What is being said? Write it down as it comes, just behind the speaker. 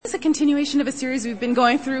continuation of a series we've been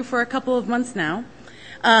going through for a couple of months now.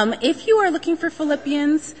 If you are looking for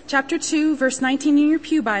Philippians chapter 2, verse 19 in your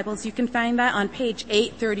pew Bibles, you can find that on page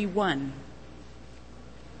 831.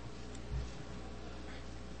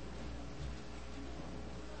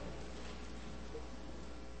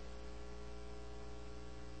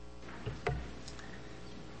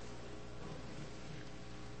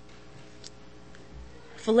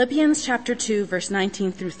 Philippians chapter 2, verse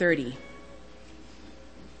 19 through 30.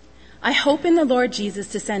 I hope in the Lord Jesus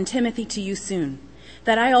to send Timothy to you soon,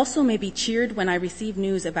 that I also may be cheered when I receive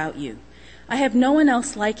news about you. I have no one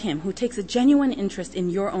else like him who takes a genuine interest in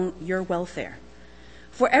your welfare.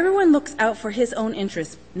 For everyone looks out for his own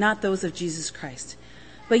interests, not those of Jesus Christ.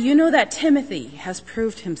 But you know that Timothy has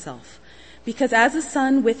proved himself, because as a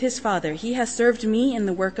son with his father, he has served me in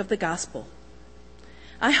the work of the gospel.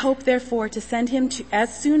 I hope, therefore, to send him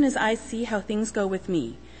as soon as I see how things go with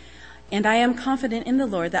me. And I am confident in the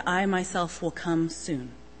Lord that I myself will come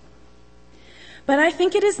soon. But I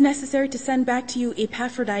think it is necessary to send back to you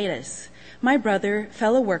Epaphroditus, my brother,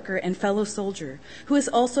 fellow worker, and fellow soldier, who is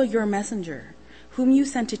also your messenger, whom you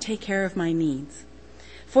sent to take care of my needs.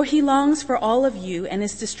 For he longs for all of you and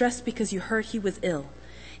is distressed because you heard he was ill.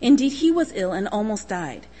 Indeed, he was ill and almost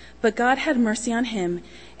died. But God had mercy on him,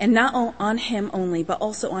 and not on him only, but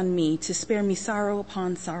also on me, to spare me sorrow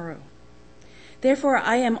upon sorrow. Therefore,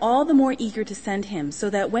 I am all the more eager to send him, so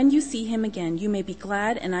that when you see him again, you may be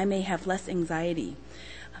glad and I may have less anxiety.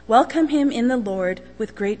 Welcome him in the Lord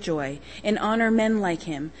with great joy, and honor men like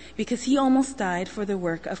him, because he almost died for the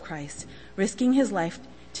work of Christ, risking his life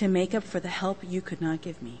to make up for the help you could not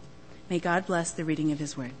give me. May God bless the reading of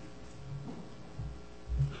his word.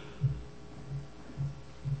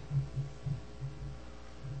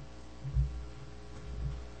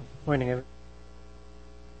 Morning, everyone.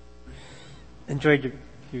 Enjoyed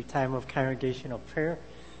your time of congregational prayer.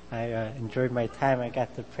 I enjoyed my time. I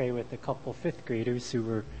got to pray with a couple fifth graders who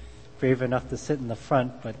were brave enough to sit in the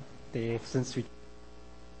front, but they have since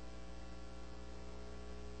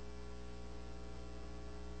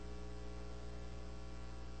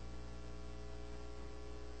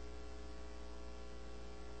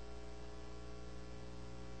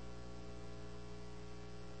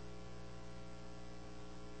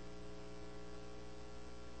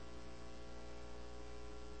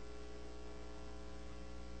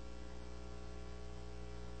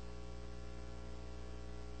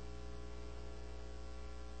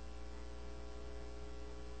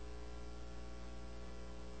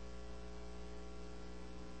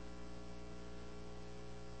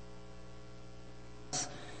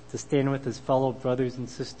to stand with his fellow brothers and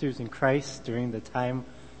sisters in Christ during the time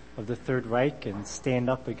of the Third Reich and stand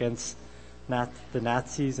up against the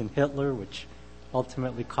Nazis and Hitler, which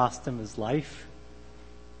ultimately cost him his life?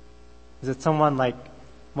 Is it someone like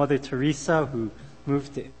Mother Teresa who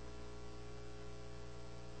moved to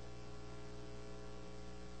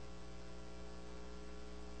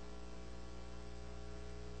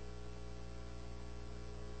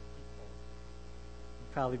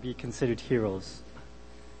probably be considered heroes?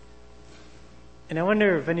 And I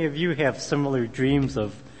wonder if any of you have similar dreams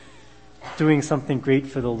of doing something great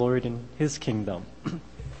for the Lord in his kingdom.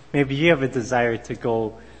 Maybe you have a desire to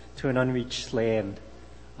go to an unreached land,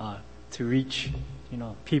 to reach,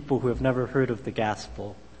 people who have never heard of the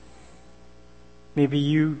gospel. Maybe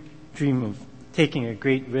you dream of taking a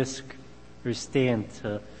great risk or stand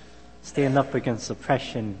up against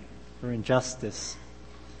oppression or injustice.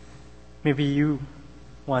 Maybe you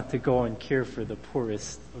want to go and care for the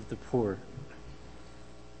poorest of the poor.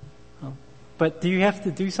 But do you have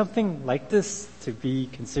to do something like this to be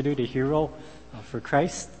considered a hero for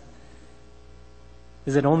Christ?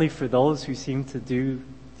 Is it only for those who seem to do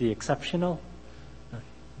the exceptional?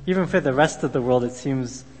 Even for the rest of the world, it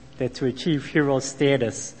seems that to achieve hero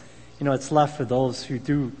status, it's left for those who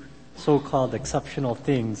do so-called exceptional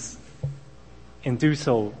things and do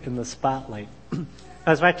so in the spotlight.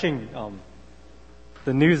 I was watching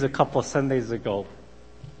the news a couple Sundays ago,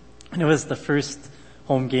 and it was the first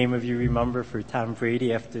home game, if you remember, for Tom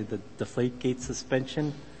Brady after the Deflategate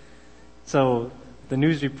suspension. So the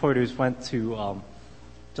news reporters went to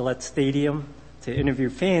Gillette Stadium to interview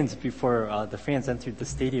fans before the fans entered the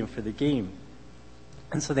stadium for the game.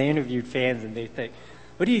 And so they interviewed fans, and they think,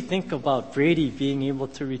 what do you think about Brady being able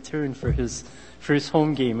to return for his first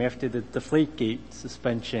home game after the Deflategate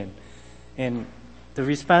suspension? And the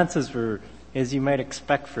responses were, as you might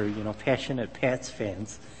expect for, passionate Pats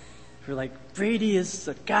fans. We're like, Brady is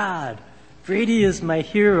a god. Brady is my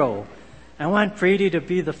hero. I want Brady to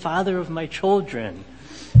be the father of my children.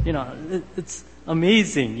 It's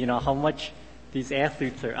amazing, how much these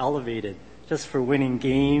athletes are elevated just for winning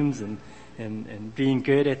games and being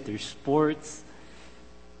good at their sports.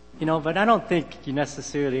 But I don't think you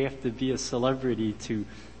necessarily have to be a celebrity to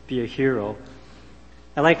be a hero.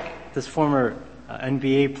 I like this former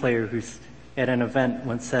NBA player who's at an event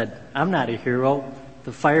once said, "I'm not a hero.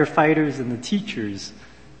 The firefighters and the teachers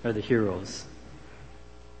are the heroes."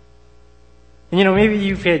 And maybe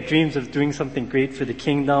you've had dreams of doing something great for the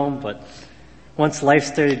kingdom, but once life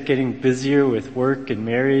started getting busier with work and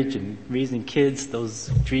marriage and raising kids, those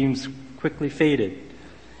dreams quickly faded.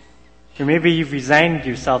 Or maybe you've resigned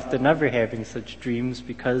yourself to never having such dreams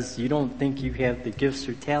because you don't think you have the gifts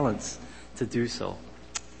or talents to do so.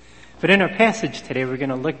 But in our passage today, we're going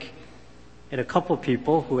to look at a couple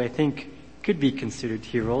people who I think could be considered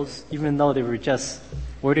heroes, even though they were just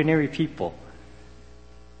ordinary people.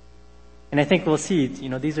 And I think we'll see,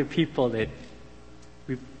 these are people that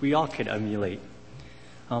we all could emulate.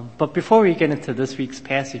 But before we get into this week's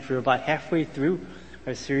passage, we're about halfway through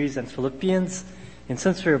our series on Philippians. And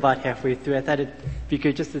since we're about halfway through, I thought it'd be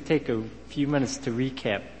good just to take a few minutes to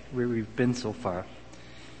recap where we've been so far.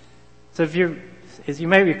 So as you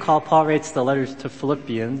might recall, Paul writes the letters to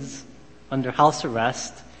Philippians under house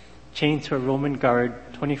arrest, chained to a Roman guard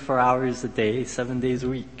 24 hours a day, 7 days a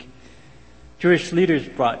week. Jewish leaders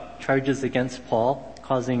brought charges against Paul,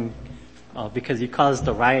 because he caused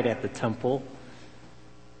a riot at the temple.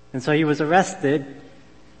 And so he was arrested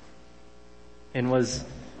and was,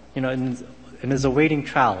 and is awaiting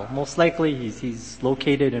trial. Most likely he's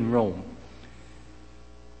located in Rome.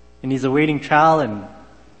 And he's awaiting trial, and,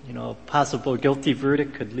 a possible guilty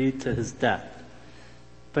verdict could lead to his death.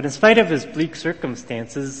 But in spite of his bleak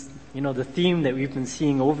circumstances, the theme that we've been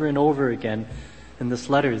seeing over and over again in this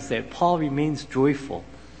letter is that Paul remains joyful.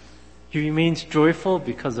 He remains joyful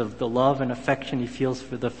because of the love and affection he feels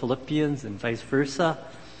for the Philippians and vice versa.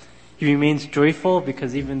 He remains joyful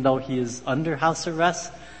because even though he is under house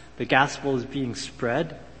arrest, the gospel is being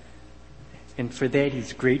spread, and for that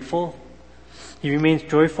he's grateful. He remains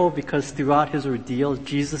joyful because throughout his ordeal,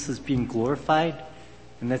 Jesus is being glorified,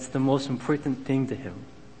 and that's the most important thing to him.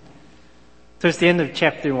 Towards the end of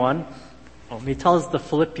chapter 1, he tells the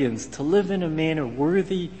Philippians to live in a manner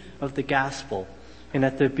worthy of the gospel. And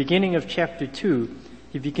at the beginning of chapter 2,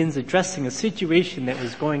 he begins addressing a situation that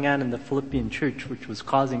was going on in the Philippian church, which was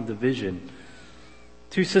causing division.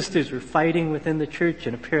 Two sisters were fighting within the church,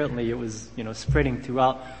 and apparently it was, spreading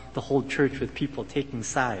throughout the whole church with people taking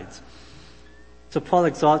sides. So Paul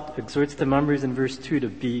exhorts the members in verse 2 to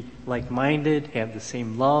be like-minded, have the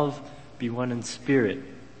same love, be one in spirit.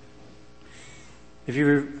 If you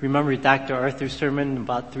remember Dr. Arthur's sermon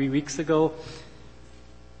about 3 weeks ago,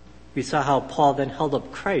 we saw how Paul then held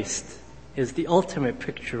up Christ as the ultimate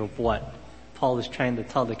picture of what Paul is trying to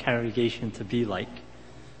tell the congregation to be like.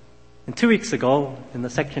 And 2 weeks ago, in the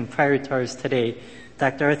section prior to ours today,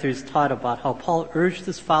 Dr. Arthur's taught about how Paul urged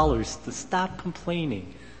his followers to stop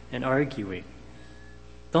complaining and arguing.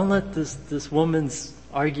 Don't let this woman's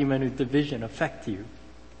argument or division affect you.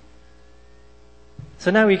 So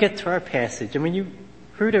now we get to our passage. You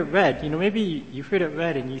heard it read. Maybe you heard it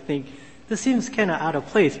read and you think, this seems kind of out of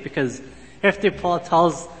place, because after Paul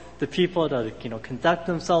tells the people to, conduct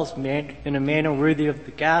themselves in a manner worthy of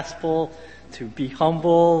the gospel, to be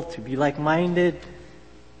humble, to be like-minded,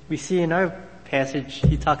 we see in our passage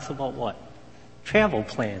he talks about what? Travel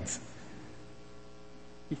plans.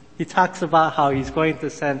 He talks about how he's going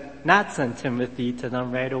to not send Timothy to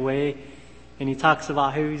them right away, and he talks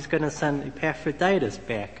about how he's going to send Epaphroditus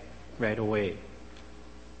back right away.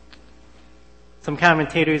 Some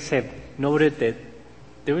commentators have noted that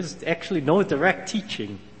there was actually no direct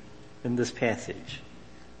teaching in this passage.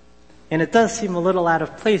 And it does seem a little out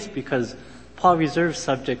of place because Paul reserves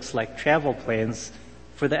subjects like travel plans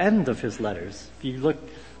for the end of his letters. If you look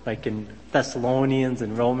like in Thessalonians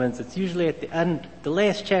and Romans, it's usually at the end, the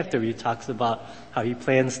last chapter, where he talks about how he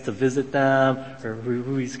plans to visit them or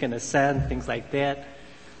who he's going to send, things like that.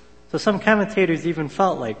 So some commentators even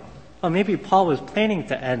felt like, maybe Paul was planning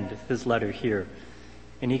to end his letter here,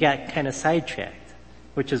 and he got kind of sidetracked,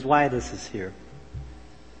 which is why this is here.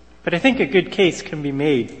 But I think a good case can be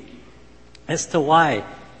made as to why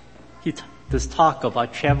this talk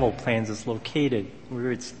about travel plans is located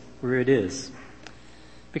where it is.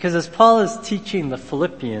 Because as Paul is teaching the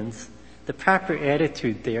Philippians the proper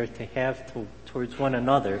attitude they are to have towards one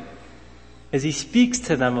another, as he speaks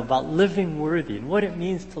to them about living worthy and what it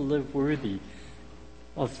means to live worthy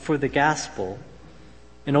for the gospel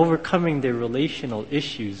and overcoming their relational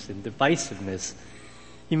issues and divisiveness,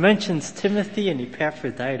 he mentions Timothy and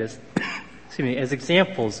Epaphroditus as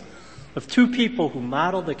examples of two people who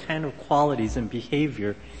model the kind of qualities and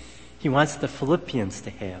behavior he wants the Philippians to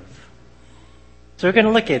have. So we're going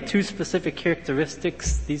to look at two specific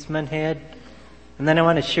characteristics these men had, and then I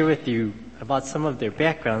want to share with you about some of their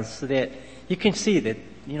backgrounds so that you can see that,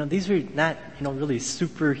 these were not, really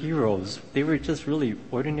superheroes. They were just really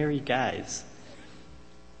ordinary guys.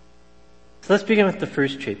 So let's begin with the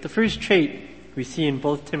first trait. The first trait we see in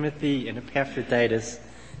both Timothy and Epaphroditus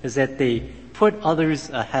is that they put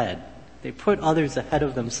others ahead. They put others ahead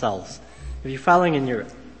of themselves. If you're following in your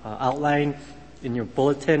outline, in your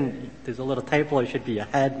bulletin, there's a little typo. It should be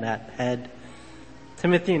ahead, not head.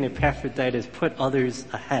 Timothy and Epaphroditus put others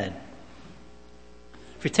ahead.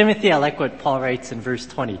 For Timothy, I like what Paul writes in verse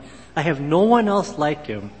 20. I have no one else like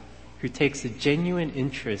him who takes a genuine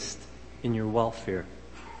interest in your welfare.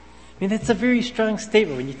 I mean, that's a very strong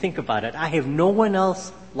statement when you think about it. I have no one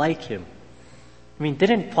else like him. I mean,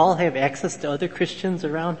 didn't Paul have access to other Christians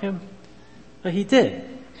around him? Well, he did.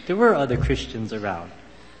 There were other Christians around.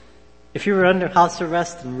 If you were under house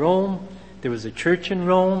arrest in Rome, there was a church in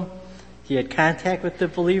Rome. He had contact with the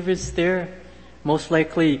believers there. Most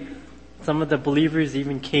likely, some of the believers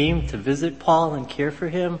even came to visit Paul and care for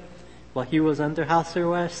him while he was under house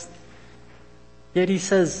arrest. Yet he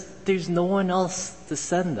says there's no one else to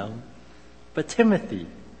send them but Timothy.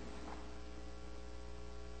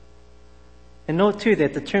 And note too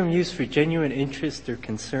that the term used for genuine interest or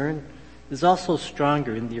concern is also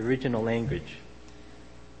stronger in the original language.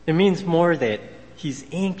 It means more that he's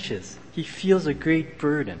anxious. He feels a great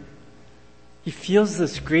burden. He feels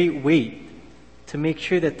this great weight to make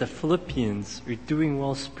sure that the Philippians are doing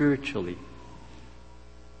well spiritually.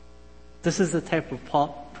 This is the type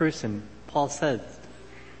of person Paul says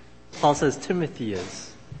Timothy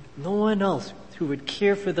is. No one else who would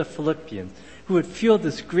care for the Philippians, who would feel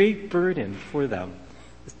this great burden for them,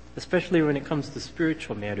 especially when it comes to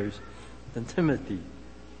spiritual matters, than Timothy.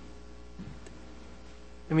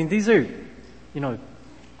 I mean, these are,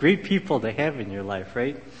 great people to have in your life,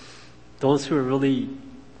 right? Those who are really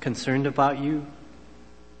concerned about you,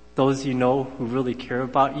 those who really care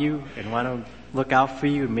about you and want to look out for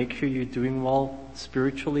you and make sure you're doing well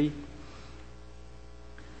spiritually.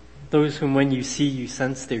 Those whom when you see, you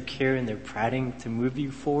sense their care and their prodding to move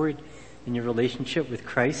you forward in your relationship with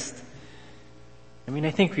Christ. I mean,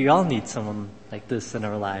 I think we all need someone like this in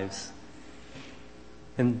our lives.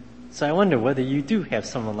 And so I wonder whether you do have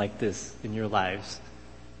someone like this in your lives,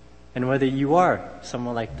 and whether you are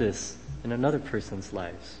someone like this in another person's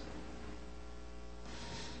lives.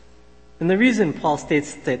 And the reason Paul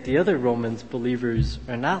states that the other Romans believers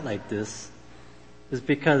are not like this is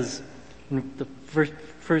because in the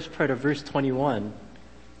first part of verse 21,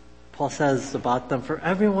 Paul says about them, for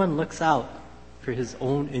everyone looks out for his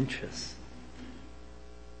own interests.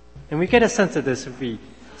 And we get a sense of this if we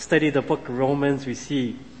study the book of Romans. We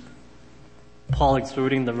see Paul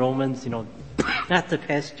exhorting the Romans, not to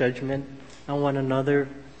pass judgment on one another.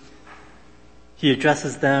 He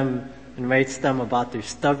addresses them and writes them about their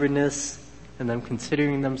stubbornness and them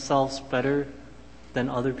considering themselves better than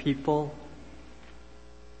other people.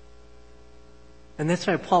 And that's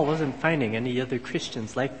why Paul wasn't finding any other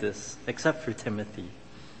Christians like this, except for Timothy.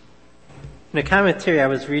 In a commentary I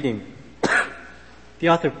was reading, the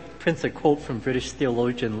author prints a quote from British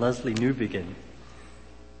theologian Leslie Newbigin,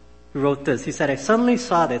 who wrote this. He said, I suddenly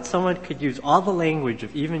saw that someone could use all the language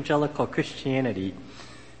of evangelical Christianity,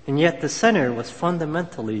 and yet the center was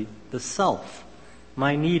fundamentally the self,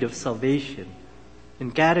 my need of salvation.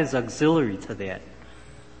 And God is auxiliary to that.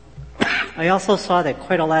 I also saw that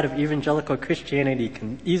quite a lot of evangelical Christianity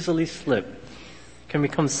can easily slip, can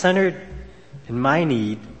become centered in my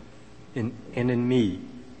need and in me,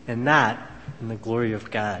 and not in the glory of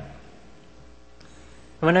God.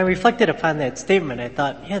 And when I reflected upon that statement, I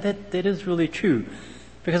thought, yeah, that is really true.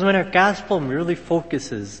 Because when our gospel merely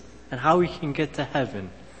focuses on how we can get to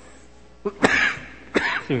heaven,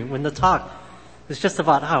 when the talk is just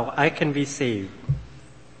about how I can be saved,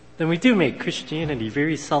 then we do make Christianity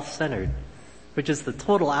very self-centered, which is the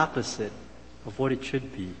total opposite of what it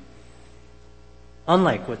should be.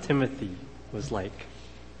 Unlike what Timothy was like.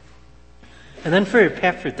 And then for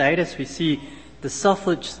Epaphroditus, we see the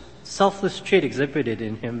selfless trait exhibited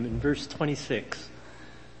in him in verse 26.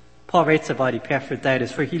 Paul writes about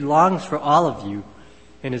Epaphroditus, for he longs for all of you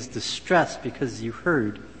and is distressed because you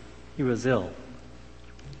heard he was ill.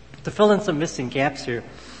 To fill in some missing gaps here,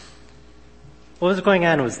 what was going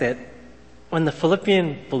on was that when the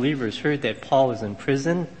Philippian believers heard that Paul was in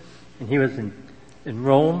prison and he was in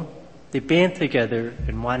Rome, they band together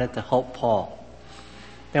and wanted to help Paul.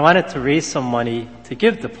 They wanted to raise some money to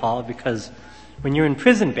give to Paul because when you were in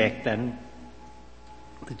prison back then,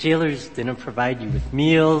 the jailers didn't provide you with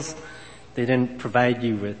meals, they didn't provide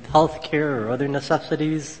you with health care or other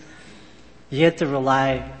necessities. he had to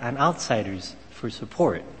rely on outsiders for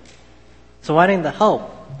support. So wanting to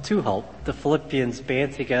help, the Philippians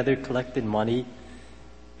band together, collected money,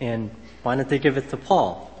 and wanted to give it to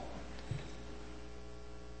Paul.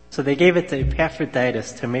 So they gave it to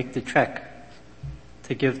Epaphroditus to make the trek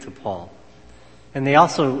to give to Paul. And they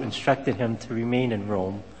also instructed him to remain in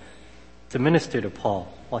Rome to minister to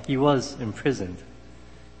Paul while he was imprisoned.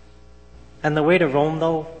 On the way to Rome,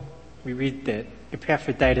 though, we read that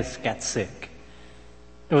Epaphroditus got sick.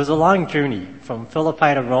 It was a long journey. From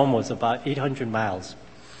Philippi to Rome was about 800 miles.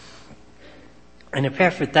 And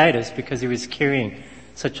Epaphroditus, because he was carrying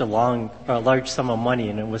such a large sum of money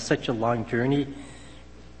and it was such a long journey,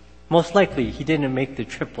 most likely he didn't make the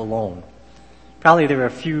trip alone. Probably there were a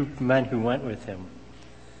few men who went with him.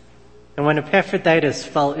 And when Epaphroditus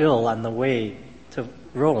fell ill on the way to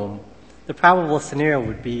Rome, the probable scenario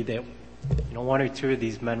would be that one or two of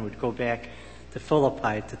these men would go back to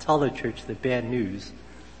Philippi to tell the church the bad news,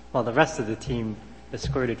 while the rest of the team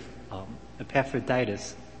escorted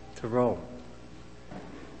Epaphroditus to Rome.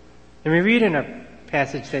 And we read in our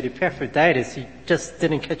passage that Epaphroditus, he just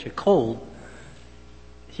didn't catch a cold.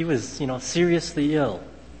 He was, seriously ill.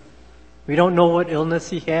 We don't know what illness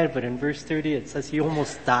he had, but in verse 30 it says he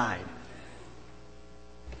almost died.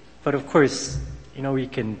 But of course, we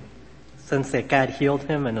can sense that God healed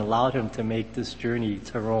him and allowed him to make this journey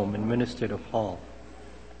to Rome and minister to Paul.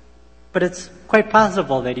 But it's quite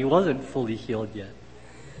possible that he wasn't fully healed yet.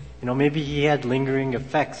 Maybe he had lingering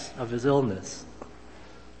effects of his illness.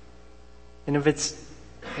 And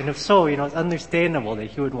if so, it's understandable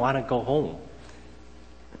that he would want to go home.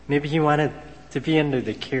 Maybe he wanted to be under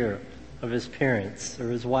the care of his parents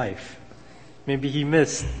or his wife. Maybe he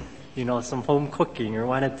missed, some home cooking or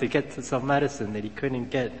wanted to get to some medicine that he couldn't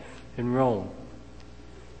get in Rome.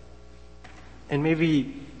 And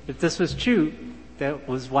maybe if this was true, that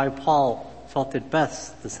was why Paul felt it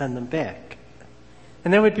best to send him back.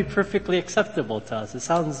 And that would be perfectly acceptable to us. It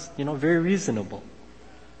sounds, very reasonable.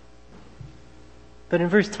 But in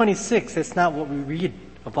verse 26, that's not what we read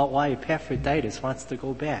about why Epaphroditus wants to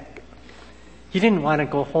go back. He didn't want to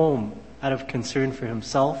go home out of concern for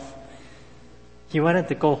himself. He wanted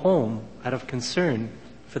to go home out of concern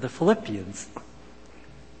for the Philippians.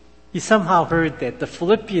 He somehow heard that the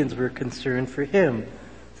Philippians were concerned for him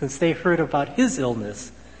since they heard about his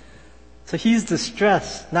illness. So he's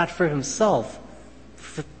distressed, not for himself,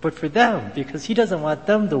 but for them, because he doesn't want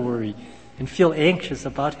them to worry and feel anxious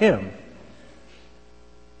about him.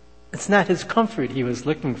 It's not his comfort he was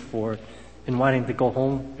looking for in wanting to go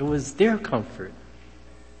home. It was their comfort.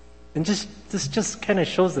 And this just kind of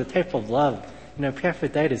shows the type of love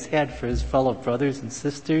Epaphroditus had for his fellow brothers and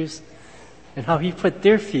sisters and how he put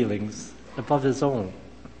their feelings above his own.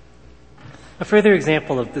 A further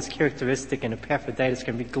example of this characteristic in Epaphroditus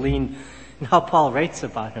can be gleaned in how Paul writes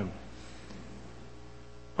about him.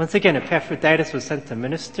 Once again, Epaphroditus was sent to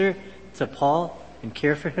minister to Paul and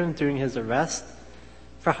care for him during his arrest.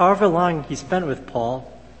 For however long he spent with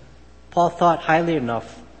Paul, Paul thought highly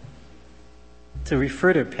enough to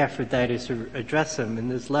refer to Epaphroditus or address him in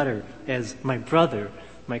this letter as my brother,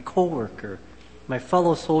 my co-worker, my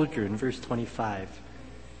fellow soldier in verse 25.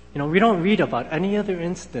 We don't read about any other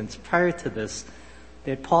instance prior to this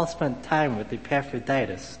that Paul spent time with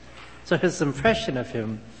Epaphroditus. So his impression of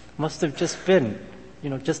him must have just been,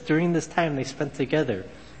 just during this time they spent together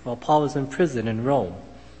while Paul was in prison in Rome.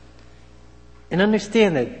 And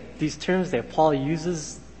understand that these terms that Paul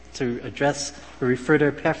uses to address or refer to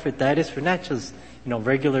Epaphroditus were not just,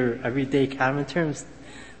 regular everyday common terms.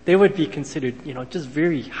 They would be considered, just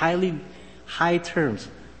very high terms,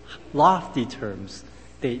 lofty terms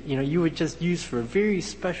that, you would just use for a very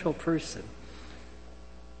special person.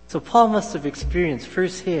 So Paul must have experienced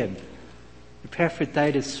firsthand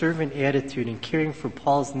Epaphroditus' servant attitude in caring for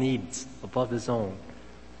Paul's needs above his own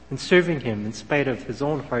and serving him in spite of his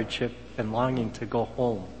own hardship and longing to go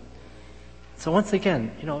home. So once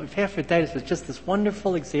again, Epaphroditus was just this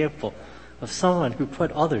wonderful example of someone who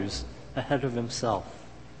put others ahead of himself.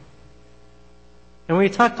 And when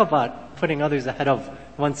we talk about putting others ahead of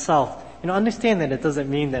oneself, understand that it doesn't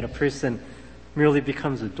mean that a person merely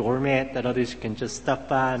becomes a doormat that others can just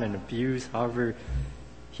step on and abuse however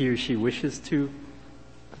he or she wishes to.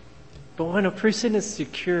 But when a person is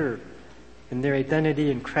secure in their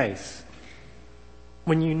identity in Christ,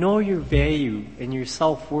 when you know your value and your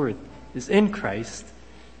self-worth is in Christ,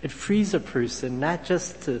 it frees a person not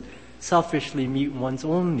just to selfishly meet one's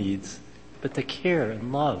own needs, but to care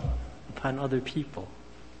and love upon other people.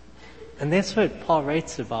 And that's what Paul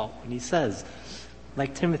writes about when he says,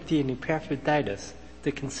 like Timothy and Epaphroditus,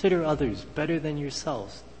 to consider others better than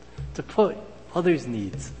yourselves, to put others'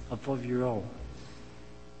 needs above your own.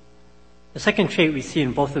 The second trait we see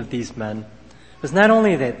in both of these men was not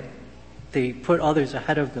only that they put others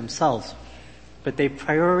ahead of themselves, but they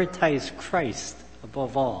prioritized Christ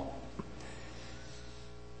above all.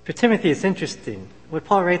 For Timothy, it's interesting what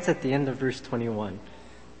Paul writes at the end of verse 21.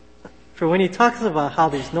 For when he talks about how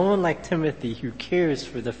there's no one like Timothy who cares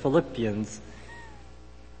for the Philippians,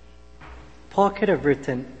 Paul could have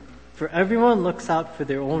written, for everyone looks out for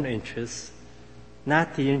their own interests,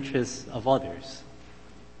 not the interests of others.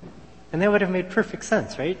 And that would have made perfect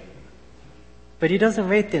sense, right? But he doesn't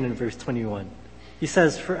write that in verse 21. He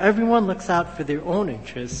says, for everyone looks out for their own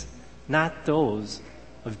interests, not those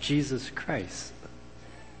of Jesus Christ.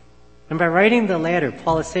 And by writing the latter,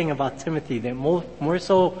 Paul is saying about Timothy that more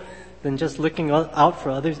so than just looking out for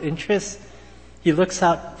others' interests, he looks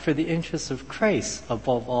out for the interests of Christ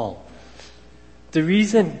above all. The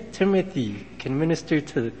reason Timothy can minister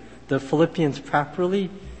to the Philippians properly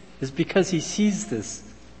is because he sees this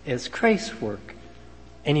as Christ's work,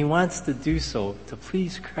 and he wants to do so to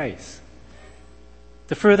please Christ.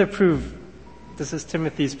 To further prove this is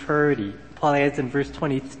Timothy's priority, Paul adds in verse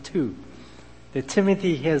 22 that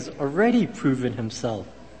Timothy has already proven himself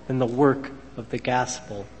in the work of the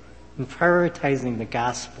gospel, in prioritizing the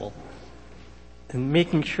gospel, and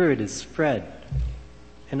making sure it is spread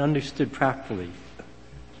and understood properly.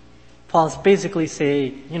 Paul's basically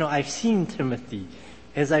saying, I've seen Timothy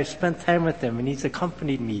as I've spent time with him, and he's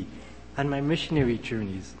accompanied me on my missionary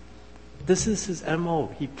journeys. This is his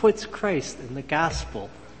MO. He puts Christ and the gospel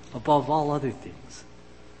above all other things.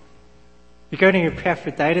 Regarding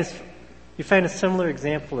Epaphroditus, you find a similar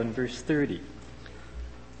example in verse 30.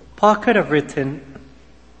 Paul could have written,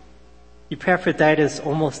 Epaphroditus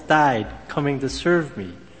almost died coming to serve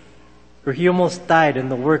me, or he almost died in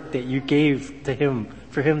the work that you gave to him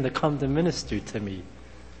for him to come to minister to me.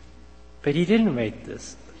 But he didn't write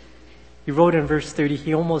this. He wrote in verse 30,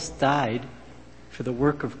 he almost died for the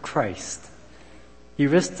work of Christ. He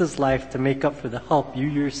risked his life to make up for the help you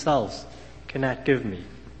yourselves cannot give me.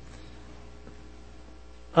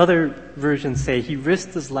 Other versions say he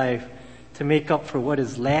risked his life to make up for what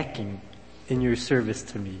is lacking in your service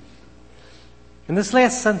to me. And this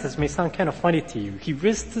last sentence may sound kind of funny to you. He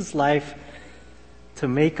risked his life to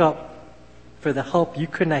make up for the help you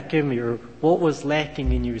could not give me, or what was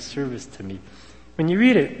lacking in your service to me. When you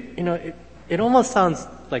read it, it almost sounds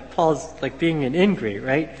like Paul's like being an ingrate,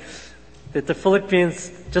 right? That the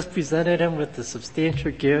Philippians just presented him with a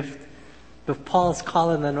substantial gift, but Paul's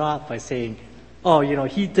calling them out by saying,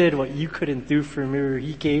 he did what you couldn't do for me, or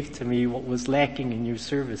he gave to me what was lacking in your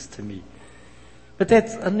service to me. But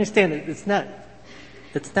understand, it's not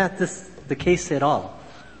the case at all.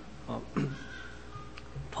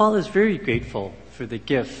 Paul is very grateful for the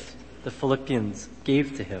gift the Philippians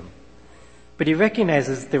gave to him. But he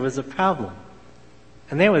recognizes there was a problem.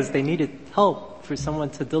 And that was they needed help for someone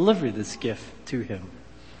to deliver this gift to him.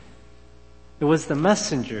 It was the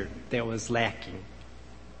messenger that was lacking.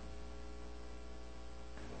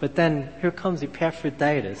 But then here comes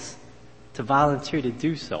Epaphroditus to volunteer to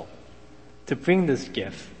do so, to bring this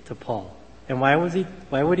gift to Paul. And why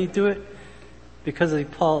would he do it? Because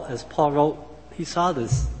as Paul wrote, he saw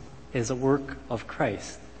this as a work of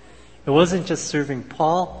Christ. It wasn't just serving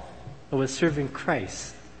Paul, it was serving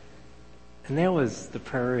Christ. And that was the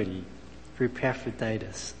priority for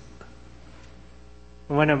Epaphroditus.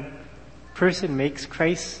 When a person makes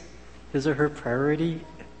Christ his or her priority,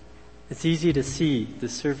 it's easy to see the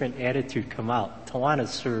servant attitude come out, to want to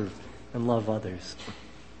serve and love others.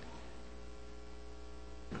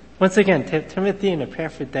 Once again, Timothy and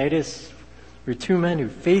Epaphroditus were two men who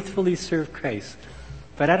faithfully served Christ,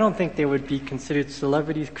 but I don't think they would be considered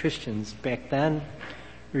celebrity Christians back then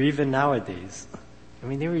or even nowadays.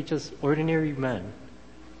 They were just ordinary men.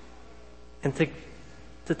 And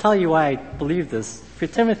to tell you why I believe this, for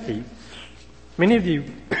Timothy, many of you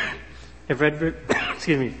have read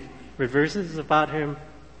verses about him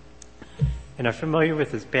and are familiar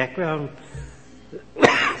with his background.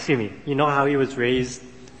 You know how he was raised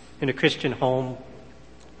in a Christian home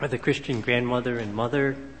with a Christian grandmother and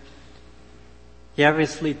mother. He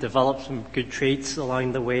obviously developed some good traits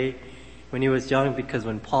along the way when he was young, because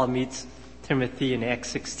when Paul meets Timothy in Acts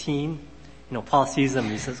 16, Paul sees him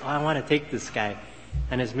and he says, I want to take this guy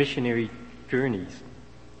on his missionary journeys.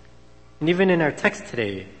 And even in our text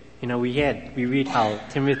today, we read how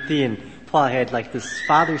Timothy and Paul had like this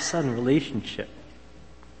father-son relationship.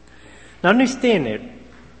 Now understand that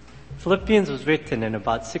Philippians was written in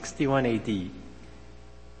about 61 AD.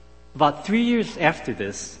 About 3 years after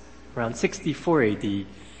this, around 64 AD,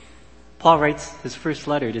 Paul writes his first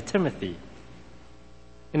letter to Timothy.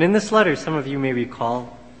 And in this letter, some of you may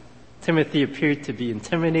recall, Timothy appeared to be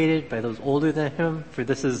intimidated by those older than him, for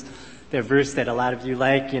this is the verse that a lot of you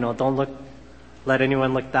like, don't let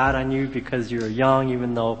anyone look down on you because you're young,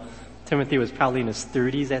 even though Timothy was probably in his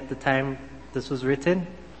 30s at the time this was written.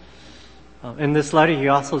 In this letter, he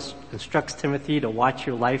also instructs Timothy to watch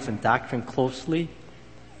your life and doctrine closely.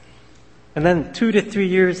 And then 2 to 3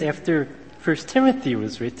 years after 1 Timothy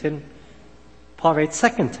was written, Paul writes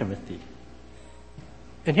 2 Timothy.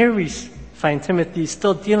 And here we find Timothy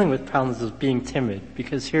still dealing with problems of being timid,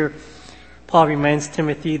 because here Paul reminds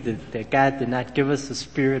Timothy that God did not give us a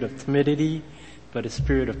spirit of timidity, but a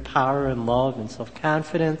spirit of power and love and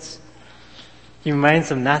self-confidence. He reminds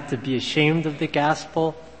him not to be ashamed of the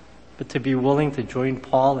gospel, but to be willing to join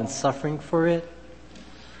Paul in suffering for it.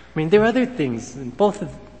 I mean, there are other things in both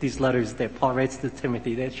of these letters that Paul writes to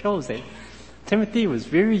Timothy that shows that Timothy was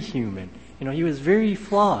very human. He was very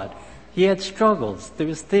flawed. He had struggles. There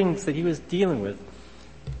was things that he was dealing with.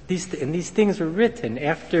 And these things were written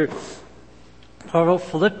after Paul wrote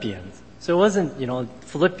Philippians. So it wasn't,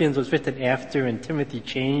 Philippians was written after and Timothy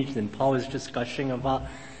changed and Paul was just gushing about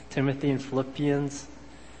Timothy and Philippians.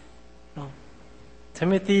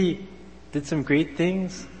 Timothy did some great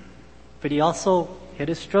things, but he also had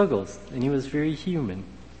his struggles, and he was very human.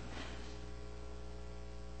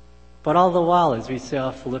 But all the while, as we saw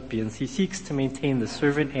in Philippians, he seeks to maintain the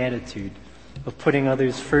servant attitude of putting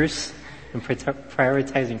others first and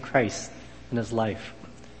prioritizing Christ in his life.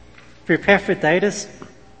 For Epaphroditus,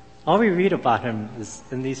 all we read about him is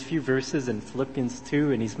in these few verses in Philippians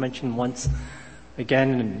 2, and he's mentioned once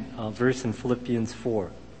again in a verse in Philippians 4.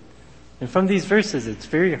 And from these verses, it's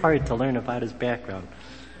very hard to learn about his background.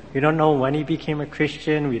 We don't know when he became a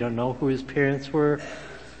Christian. We don't know who his parents were.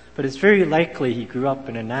 But it's very likely he grew up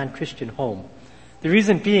in a non-Christian home. The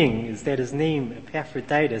reason being is that his name,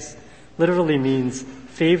 Epaphroditus, literally means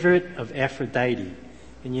favorite of Aphrodite.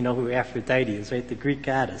 And you know who Aphrodite is, right? The Greek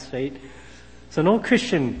goddess, right? So no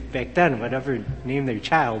Christian back then would ever name their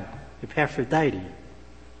child Epaphroditus.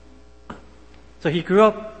 So he grew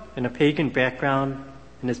up in a pagan background,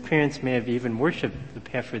 and his parents may have even worshipped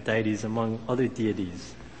Epaphroditus among other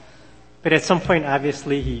deities. But at some point,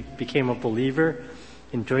 obviously, he became a believer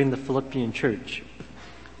and joined the Philippian church.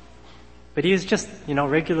 But he was just,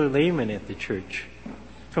 regular layman at the church.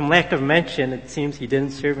 From lack of mention, it seems he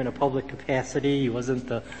didn't serve in a public capacity. He wasn't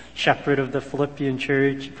the shepherd of the Philippian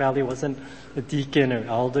church. He probably wasn't a deacon or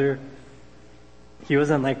elder. He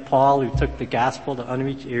wasn't like Paul, who took the gospel to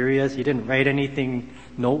unreached areas. He didn't write anything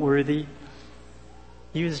noteworthy.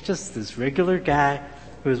 He was just this regular guy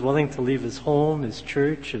who was willing to leave his home, his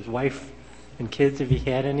church, his wife and kids if he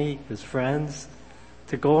had any, his friends,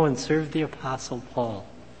 to go and serve the Apostle Paul.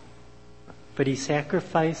 But he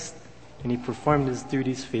sacrificed and he performed his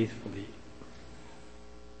duties faithfully.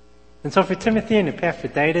 And so for Timothy and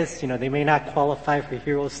Epaphroditus, they may not qualify for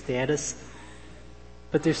hero status,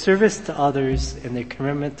 but their service to others and their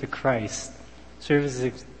commitment to Christ serves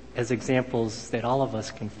as examples that all of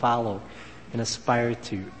us can follow and aspire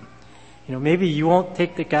to. Maybe you won't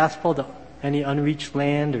take the gospel to any unreached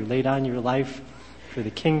land or lay down your life for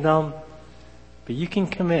the kingdom, but you can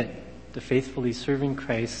commit to faithfully serving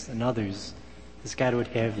Christ and others as God would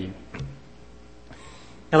have you.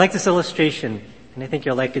 I like this illustration, and I think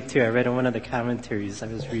you'll like it too. I read in one of the commentaries I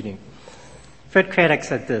was reading. Fred Craddock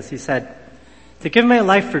said this. He said, "To give my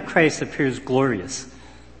life for Christ appears glorious.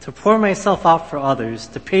 To pour myself out for others,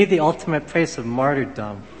 to pay the ultimate price of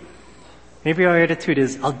martyrdom. Maybe our attitude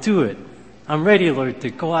is, I'll do it. I'm ready, Lord, to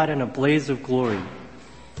go out in a blaze of glory."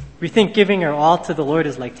 We think giving our all to the Lord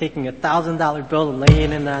is like taking a $1,000 bill and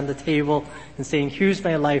laying it on the table and saying, "Here's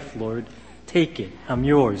my life, Lord. Take it. I'm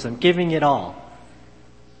yours. I'm giving it all."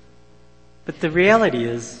 But the reality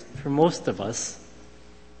is, for most of us,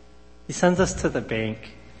 He sends us to the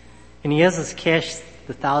bank and He has us cash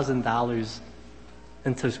the $1,000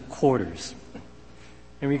 into quarters.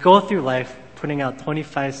 And we go through life putting out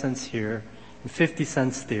 25 cents here and 50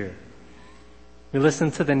 cents there. We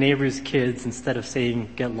listen to the neighbor's kids instead of saying,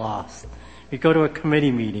 "Get lost." We go to a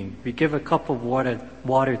committee meeting. We give a cup of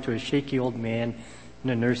water to a shaky old man in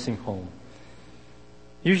a nursing home.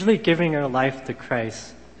 Usually giving our life to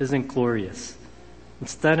Christ isn't glorious.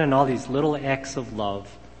 Instead, in all these little acts of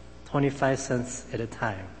love, 25 cents at a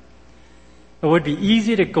time. It would be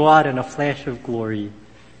easy to go out in a flash of glory.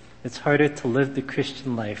 It's harder to live the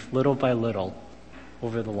Christian life little by little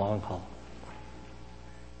over the long haul.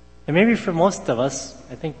 And maybe for most of us,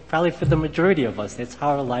 I think probably for the majority of us, that's how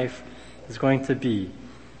our life is going to be.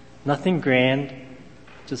 Nothing grand,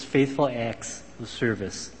 just faithful acts of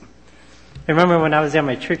service. I remember when I was at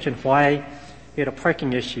my church in Hawaii, we had a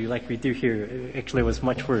parking issue like we do here. Actually, it was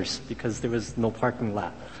much worse because there was no parking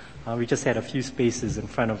lot. We just had a few spaces in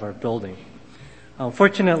front of our building.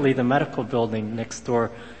 Fortunately, the medical building next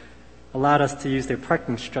door allowed us to use their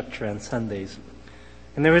parking structure on Sundays.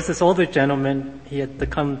 And there was this older gentleman. He had to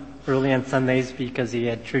come early on Sundays because he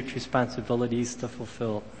had church responsibilities to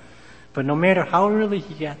fulfill. But no matter how early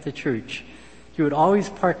he got to church, he would always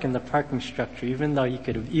park in the parking structure, even though he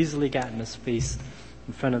could have easily gotten a space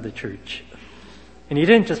in front of the church. And he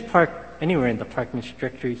didn't just park anywhere in the parking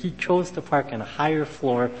structure. He chose to park on a higher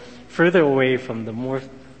floor, further away from the most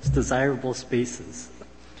desirable spaces.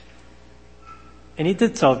 And he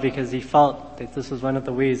did so because he felt that this was one of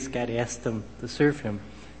the ways God asked him to serve him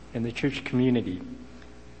in the church community.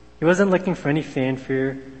 He wasn't looking for any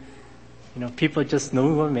fanfare. People just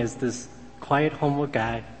knew him as this quiet, humble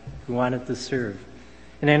guy who wanted to serve.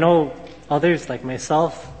 And I know others like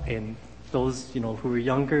myself and those, who were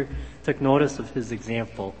younger took notice of his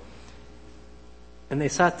example. And they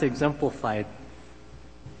sought to exemplify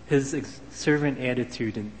his servant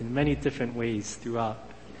attitude in many different ways throughout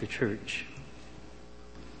the church.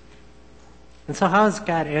 And so how is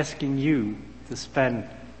God asking you to spend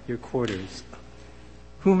your quarters?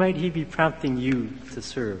 Who might he be prompting you to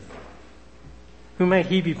serve? Who might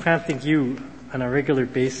he be prompting you on a regular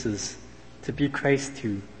basis to be Christ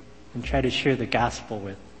to and try to share the gospel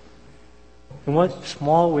with? In what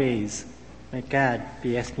small ways might God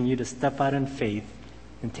be asking you to step out in faith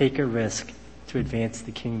and take a risk to advance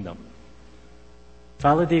the kingdom?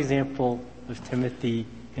 Follow the example of Timothy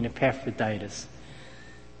and Epaphroditus,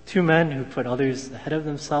 two men who put others ahead of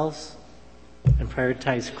themselves and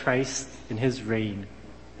prioritize Christ and his reign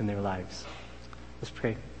in their lives. Let's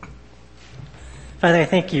pray. Father, I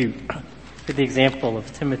thank you for the example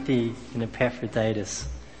of Timothy and Epaphroditus.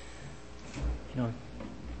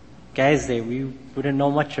 Guys that we wouldn't know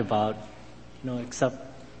much about, except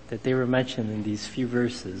that they were mentioned in these few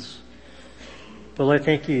verses. But Lord,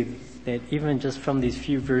 thank you that even just from these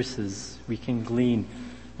few verses, we can glean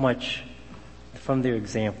much from their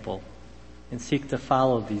example and seek to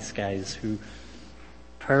follow these guys who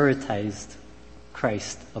prioritized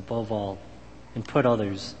Christ above all and put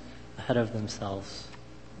others ahead of themselves.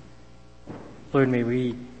 Lord,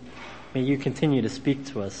 may you continue to speak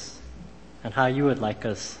to us on how you would like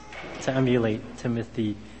us to emulate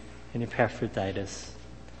Timothy and Epaphroditus,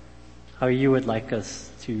 how you would like us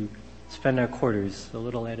to spend our quarters a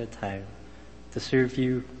little at a time to serve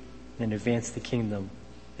you and advance the kingdom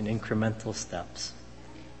in incremental steps.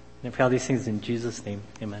 And I pray all these things in Jesus' name.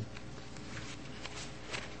 Amen.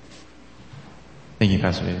 Thank you,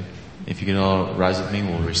 Pastor David. If you could all rise with me,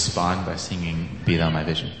 we'll respond by singing Be Thou My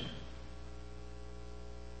Vision.